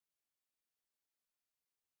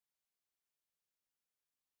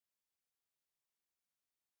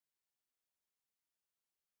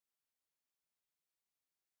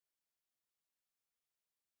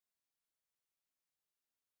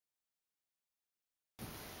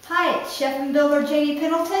Hi, it's Chef and Builder Janie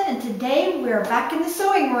Pendleton, and today we're back in the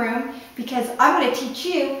sewing room because I'm going to teach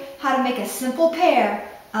you how to make a simple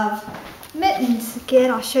pair of mittens.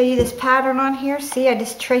 Again, I'll show you this pattern on here. See, I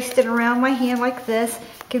just traced it around my hand like this,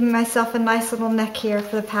 giving myself a nice little neck here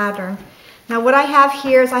for the pattern. Now what I have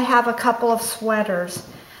here is I have a couple of sweaters.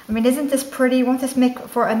 I mean, isn't this pretty? Won't this make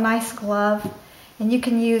for a nice glove? And you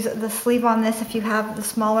can use the sleeve on this if you have the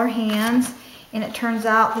smaller hands. And it turns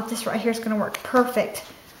out that this right here is going to work perfect.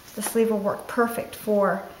 The sleeve will work perfect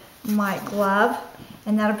for my glove.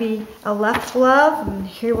 And that'll be a left glove. And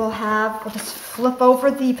here we'll just flip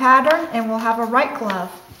over the pattern and we'll have a right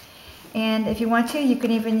glove. And if you want to, you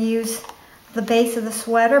can even use the base of the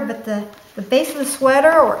sweater, but the base of the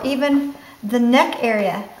sweater or even the neck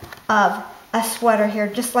area of a sweater here,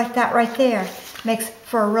 just like that right there, makes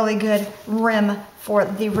for a really good rim for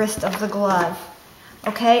the wrist of the glove.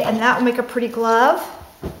 Okay, and that will make a pretty glove.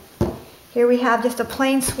 Here we have just a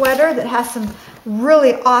plain sweater that has some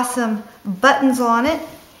really awesome buttons on it,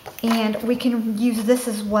 and we can use this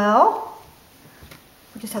as well.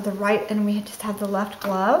 We just have the right and we just have the left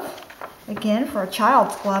glove. Again, for a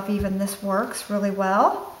child's glove even, this works really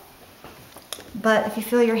well. But if you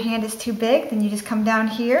feel your hand is too big, then you just come down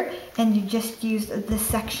here and you just use this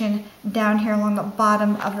section down here along the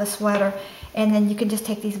bottom of the sweater, and then you can just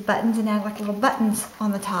take these buttons and add like little buttons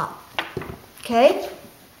on the top. Okay?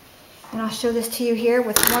 And I'll show this to you here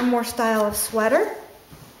with one more style of sweater.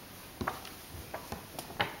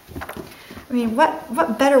 I mean,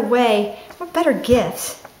 what better way, what better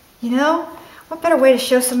gifts, you know? What better way to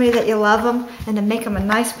show somebody that you love them and to make them a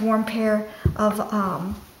nice warm pair of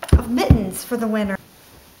mittens for the winter.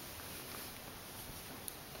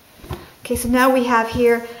 Okay, so now we have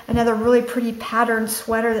here another really pretty patterned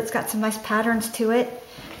sweater that's got some nice patterns to it.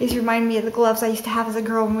 These remind me of the gloves I used to have as a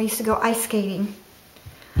girl when we used to go ice skating.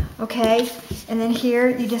 Okay, and then here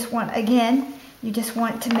you just want, again, you just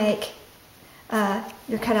want to make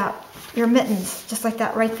your cutout, your mittens, just like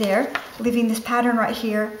that right there, leaving this pattern right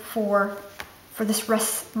here for this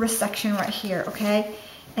wrist section right here, okay?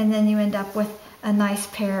 And then you end up with a nice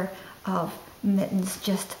pair of mittens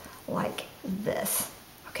just like this,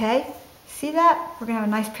 okay? See that? We're gonna have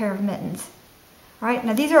a nice pair of mittens. All right,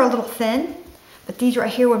 now these are a little thin, but these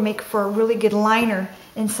right here would make for a really good liner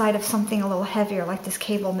inside of something a little heavier like this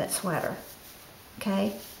cable knit sweater,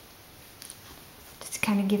 okay? Just to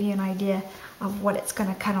kind of give you an idea of what it's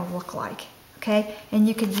gonna kind of look like, okay? And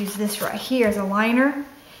you could use this right here as a liner,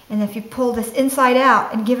 and if you pull this inside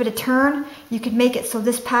out and give it a turn, you could make it so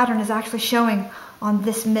this pattern is actually showing on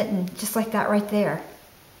this mitten, just like that right there.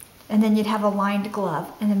 And then you'd have a lined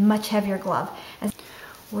glove and a much heavier glove.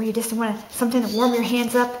 Or you just want something to warm your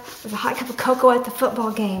hands up with a hot cup of cocoa at the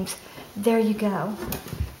football games. There you go.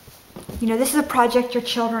 You know, this is a project your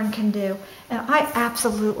children can do. And I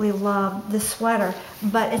absolutely love this sweater,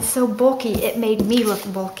 but it's so bulky, it made me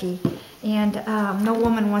look bulky. And no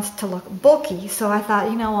woman wants to look bulky, so I thought,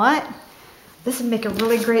 you know what? This would make a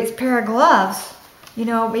really great pair of gloves. You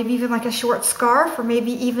know, maybe even like a short scarf or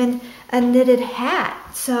maybe even a knitted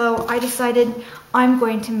hat. So I decided I'm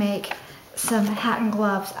going to make some hat and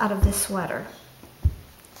gloves out of this sweater.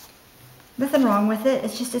 Nothing wrong with it.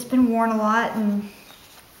 It's just, it's been worn a lot, and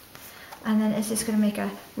then it's just going to make a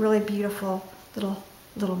really beautiful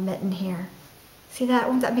little mitten here. See that?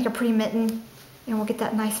 Won't that make a pretty mitten? And we'll get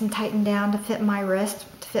that nice and tightened down to fit my wrist,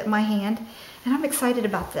 to fit my hand. And I'm excited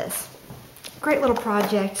about this. Great little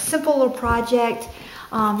project, simple little project.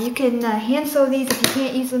 You can hand sew these if you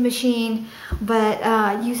can't use the machine,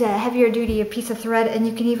 but use a heavier duty piece of thread, and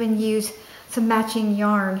you can even use some matching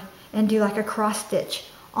yarn and do like a cross stitch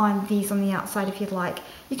on these on the outside if you'd like.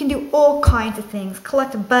 You can do all kinds of things.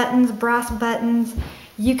 Collect buttons, brass buttons.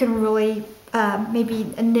 You can really maybe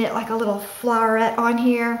knit like a little flowerette on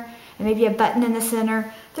here and maybe a button in the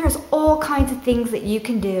center. There's all kinds of things that you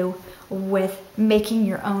can do with making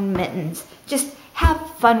your own mittens. Just have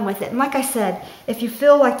fun with it. And like I said, if you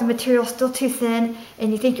feel like the material's still too thin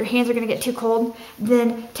and you think your hands are going to get too cold,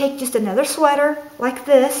 then take just another sweater like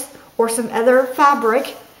this or some other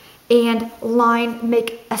fabric and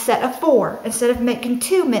make a set of 4. Instead of making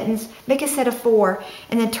 2 mittens, make a set of 4,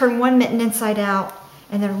 and then turn one mitten inside out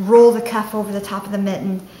and then roll the cuff over the top of the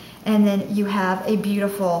mitten, and then you have a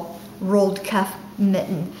beautiful rolled cuff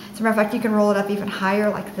mitten. As a matter of fact, you can roll it up even higher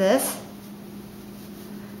like this.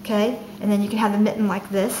 Okay, and then you can have the mitten like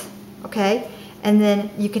this, okay, and then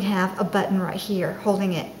you can have a button right here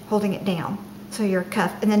holding it down, so your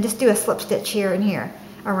cuff, and then just do a slip stitch here and here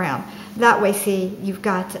around. That way, see, you've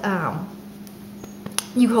got,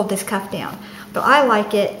 you hold this cuff down. But I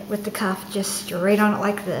like it with the cuff just straight on it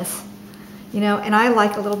like this, you know, and I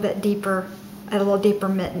like a little bit deeper a little deeper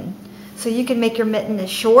mitten. So you can make your mitten as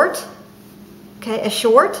short, okay, as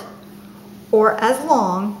short or as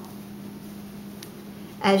long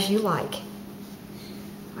as you like.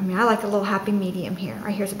 I mean, I like a little happy medium here.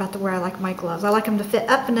 Right here's about where I like my gloves. I like them to fit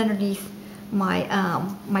up and underneath my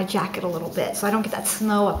my jacket a little bit, so I don't get that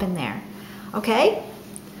snow up in there. Okay,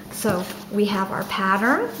 so we have our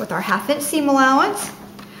pattern with our 1/2 inch seam allowance.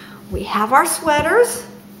 We have our sweaters,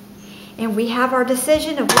 and we have our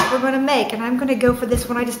decision of what we're going to make. And I'm going to go for this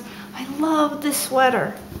one. I love this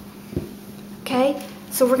sweater. Okay,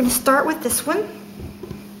 so we're going to start with this one.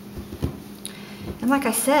 And like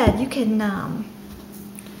I said, you can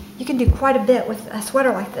do quite a bit with a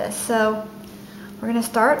sweater like this. So we're going to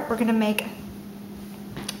start. We're going to make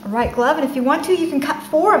a right glove, and if you want to, you can cut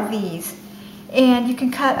 4 of these, and you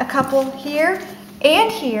can cut a couple here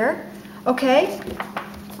and here, okay,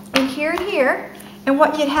 and here and here. And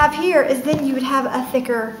what you'd have here is then you would have a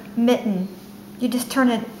thicker mitten. You just turn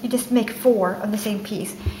it, you just make 4 of the same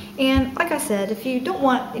piece. And like I said, if you don't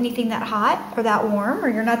want anything that hot or that warm, or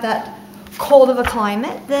you're not that cold of a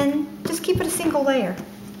climate, then just keep it a single layer.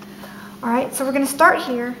 All right, so we're going to start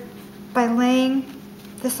here by laying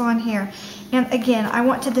this on here. And again, I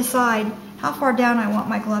want to decide how far down I want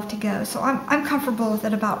my glove to go. So I'm comfortable with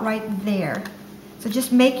it about right there. So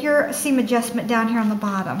just make your seam adjustment down here on the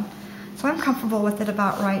bottom. So I'm comfortable with it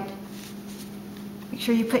about right. Make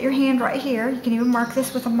sure you put your hand right here. You can even mark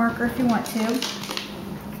this with a marker if you want to.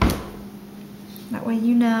 That way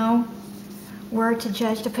you know where to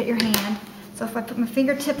judge to put your hand. So if I put my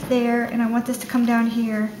fingertip there and I want this to come down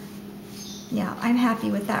here, yeah, I'm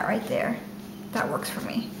happy with that right there. That works for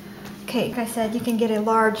me. Okay, like I said, you can get a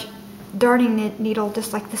large darning needle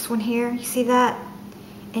just like this one here. You see that?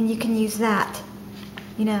 And you can use that,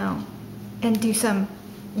 you know, and do some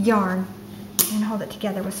yarn and hold it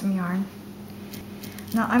together with some yarn.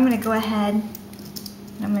 Now I'm going to go ahead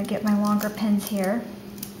and I'm going to get my longer pins here.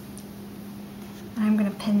 And I'm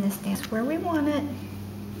going to pin this down where we want it.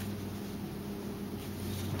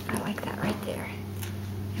 I like that right there.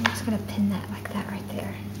 I'm just going to pin that like that right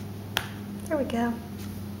there. There we go.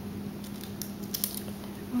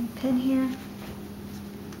 One pin here.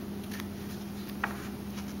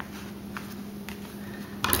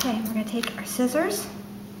 Okay, we're going to take our scissors.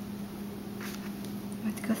 I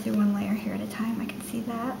have to go through one layer here at a time. I can see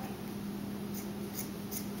that.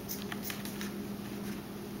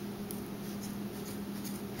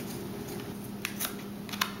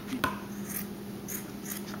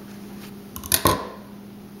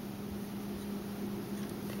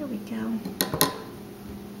 There we go.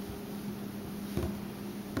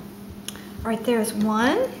 All right, there's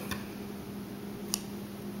one.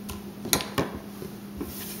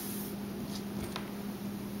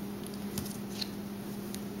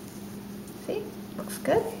 See, looks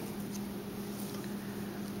good.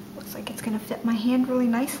 Looks like it's going to fit my hand really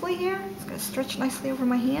nicely here. It's going to stretch nicely over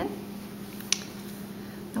my hand.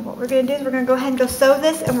 Now what we're going to do is we're going to go ahead and go sew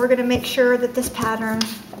this, and we're going to make sure that this pattern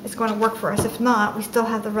is going to work for us. If not, we still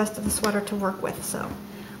have the rest of the sweater to work with. So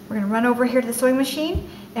we're going to run over here to the sewing machine,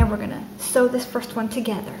 and we're going to sew this first one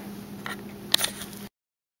together.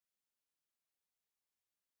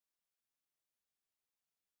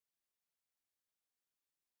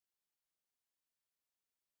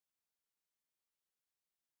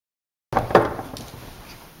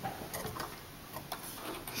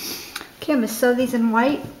 Okay, I'm going to sew these in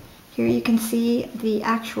white. Here you can see the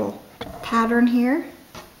actual pattern here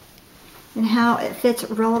and how it fits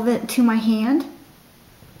relevant to my hand.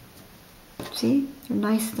 See, they're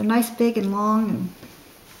nice big and long, and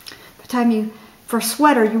by the time for a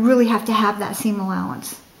sweater, you really have to have that seam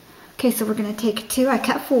allowance. Okay, so we're going to take 2, I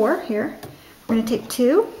cut 4 here. We're going to take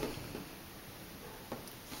 2,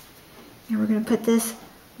 and we're going to put this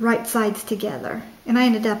right sides together. And I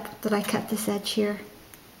ended up that I cut this edge here.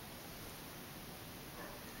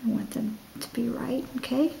 I want them to be right,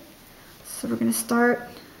 okay? So we're going to start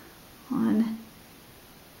on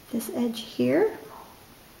this edge here.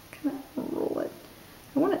 Kind of roll it.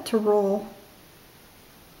 I want it to roll.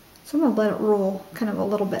 So I'm going to let it roll kind of a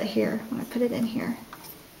little bit here when I put it in here.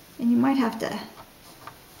 And you might have to, make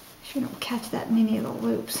sure you don't catch that in any of the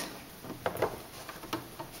loops.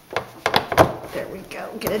 There we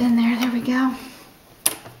go. Get it in there. There we go.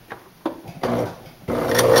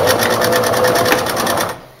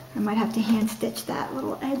 I might have to hand stitch that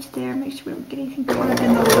little edge there. Make sure we don't get anything caught up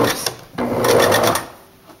in the loops.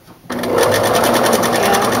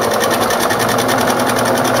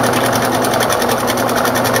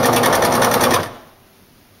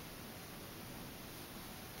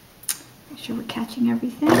 Make sure we're catching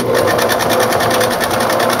everything.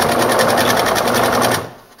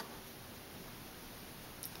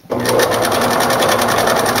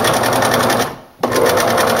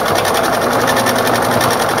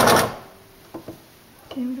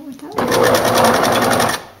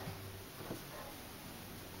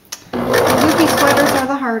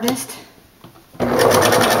 hardest.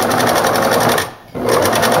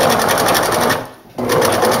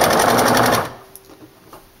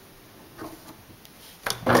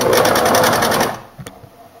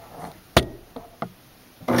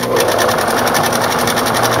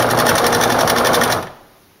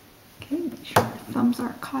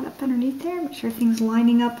 Aren't caught up underneath there. Make sure everything's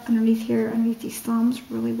lining up underneath here, underneath these thumbs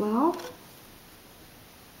really well.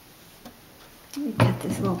 Let me cut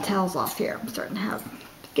these little tails off here. I'm starting to have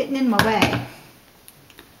getting in my way.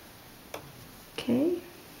 Okay,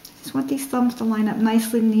 just want these thumbs to line up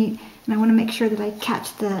nicely and neat, and I want to make sure that I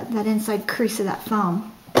catch that inside crease of that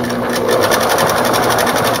thumb. On the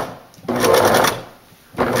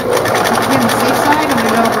safe side, I'm going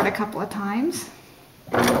to go over it a couple of times.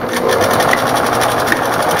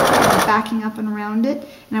 Backing up and around it,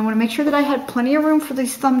 and I want to make sure that I had plenty of room for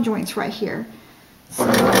these thumb joints right here. So,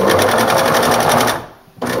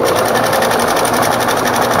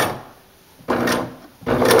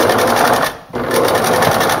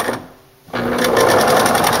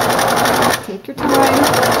 take your time.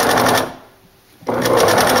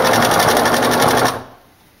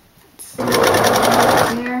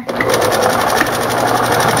 There.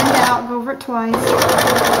 And out. Go over it twice.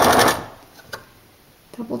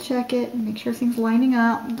 Double check it and make sure everything's lining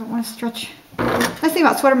up. Don't want to stretch. Nice thing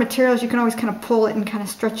about sweater materials, you can always kind of pull it and kind of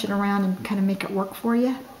stretch it around and kind of make it work for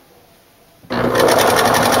you.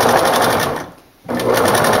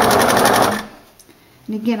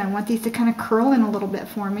 And again, I want these to kind of curl in a little bit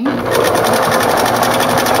for me.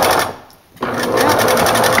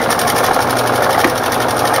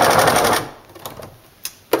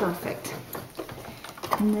 Perfect.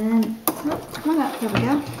 And then, oh, come on up, there we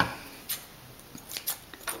go.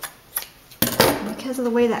 Because of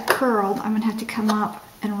the way that curled, I'm going to have to come up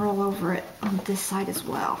and roll over it on this side as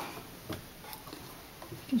well.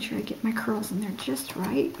 Making sure I get my curls in there just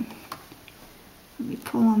right. Let me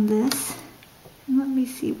pull on this. And let me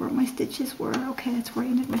see where my stitches were. Okay, that's where I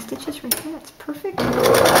ended my stitches right there. That's perfect.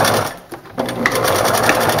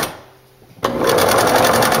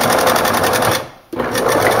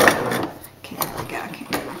 Okay, there we go. Okay,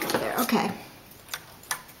 get back up there. Okay.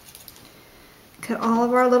 Cut all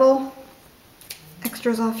of our little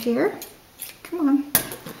extras off here. Come on.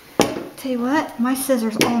 Tell you what, my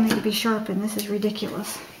scissors all need to be sharpened. This is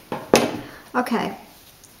ridiculous. Okay.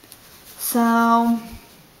 So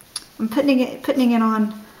I'm putting it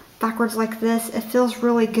on backwards like this. It feels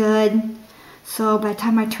really good. So by the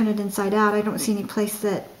time I turn it inside out, I don't see any place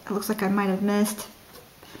that it looks like I might have missed.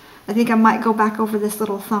 I think I might go back over this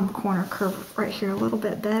little thumb corner curve right here a little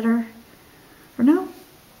bit better. Or no,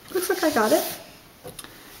 looks like I got it.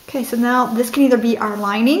 Okay, so now this can either be our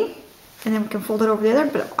lining, and then we can fold it over the other,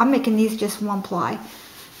 but I'm making these just one ply.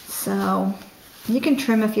 So you can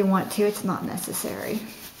trim if you want to, it's not necessary.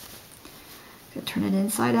 So turn it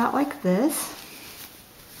inside out like this.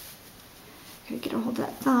 Okay, get a hold of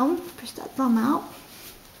that thumb, push that thumb out.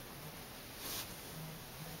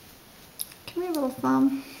 Come here, little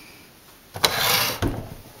thumb.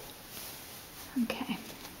 Okay.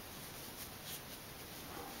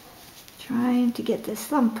 Trying to get this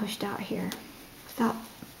thumb pushed out here without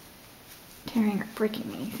tearing or breaking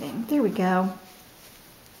anything. There we go.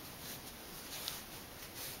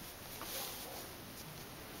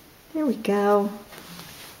 There we go.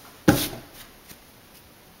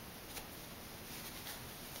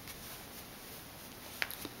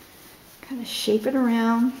 Kind of shape it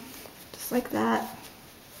around just like that.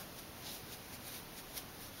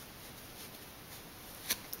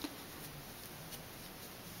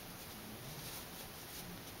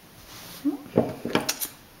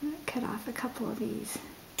 Cut off a couple of these.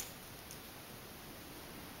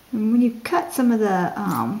 And when you cut some of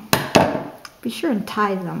the, be sure and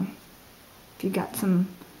tie them. If you got some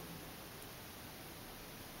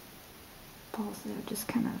balls there, just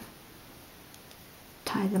kind of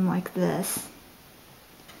tie them like this.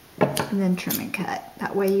 And then trim and cut.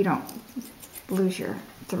 That way you don't lose your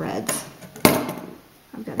threads.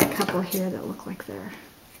 I've got a couple here that look like they're.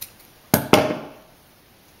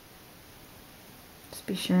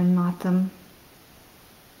 Be sure and knot them.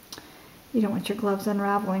 You don't want your gloves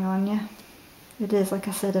unraveling on you. It is, like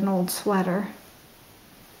I said, an old sweater.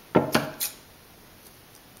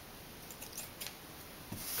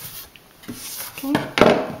 Okay.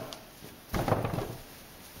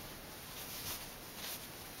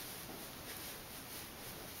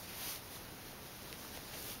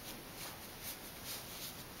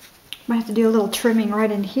 Might have to do a little trimming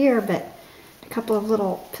right in here, but a couple of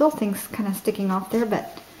little pill things kind of sticking off there,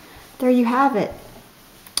 but there you have it.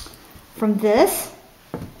 From this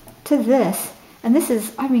to this. And this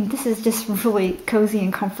is, I mean, this is just really cozy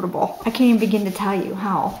and comfortable. I can't even begin to tell you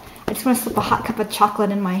how. I just want to slip a hot cup of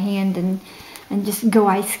chocolate in my hand and just go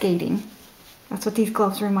ice skating. That's what these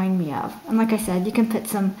gloves remind me of. And like I said, you can put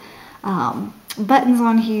some buttons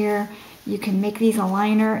on here. You can make these a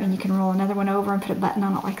liner, and you can roll another one over and put a button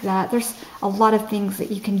on it like that. There's a lot of things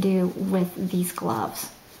that you can do with these gloves.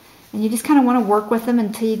 And you just kind of want to work with them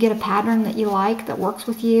until you get a pattern that you like, that works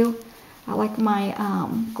with you. I like my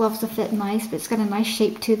gloves to fit nice, but it's got a nice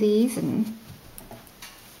shape to these, and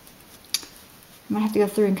I might have to go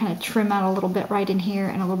through and kind of trim out a little bit right in here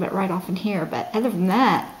and a little bit right off in here. But other than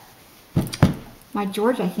that, my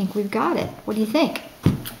George, I think we've got it. What do you think?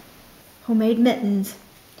 Homemade mittens.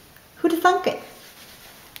 Who'd have thunk it?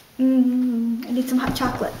 I need some hot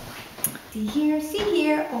chocolate. See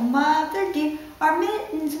here, oh mother dear, our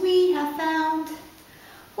mittens we have found.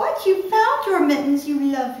 What, you found your mittens, you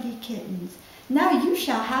lovely kittens. Now you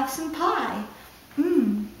shall have some pie.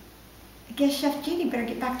 I guess Chef Jeannie better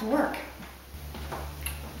get back to work.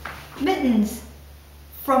 Mittens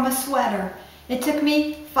from a sweater. It took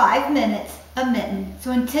me 5 minutes a mitten.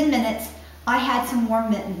 So in 10 minutes, I had some more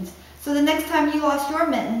mittens. So the next time you lost your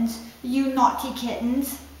mittens, you naughty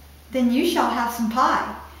kittens, then you shall have some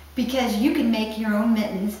pie, because you can make your own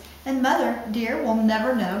mittens, and mother dear will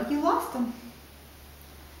never know you lost them.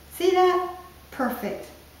 See that? Perfect.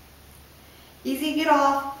 Easy to get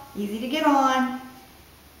off, easy to get on.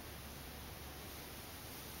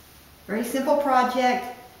 Very simple project.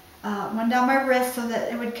 One down my wrist so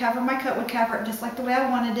that it would cover, my coat would cover it just like the way I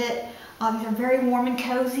wanted it. These are very warm and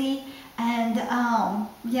cozy, and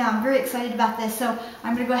yeah, I'm very excited about this. So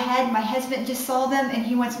I'm going to go ahead. My husband just saw them, and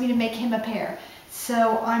he wants me to make him a pair.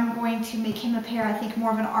 So I'm going to make him a pair, I think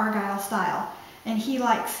more of an Argyle style. And he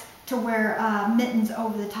likes to wear mittens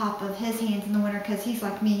over the top of his hands in the winter because he's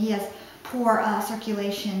like me. He has poor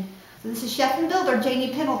circulation. So this is Chef and Builder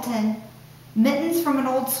Janie Pendleton. Mittens from an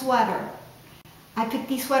old sweater. I picked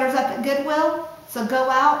these sweaters up at Goodwill, so go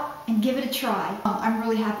out and give it a try. I'm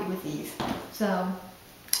really happy with these. So,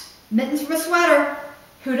 mittens from a sweater.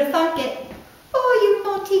 Who'd have thunk it? Oh, you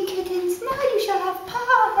naughty kittens, now you shall have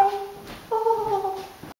pie.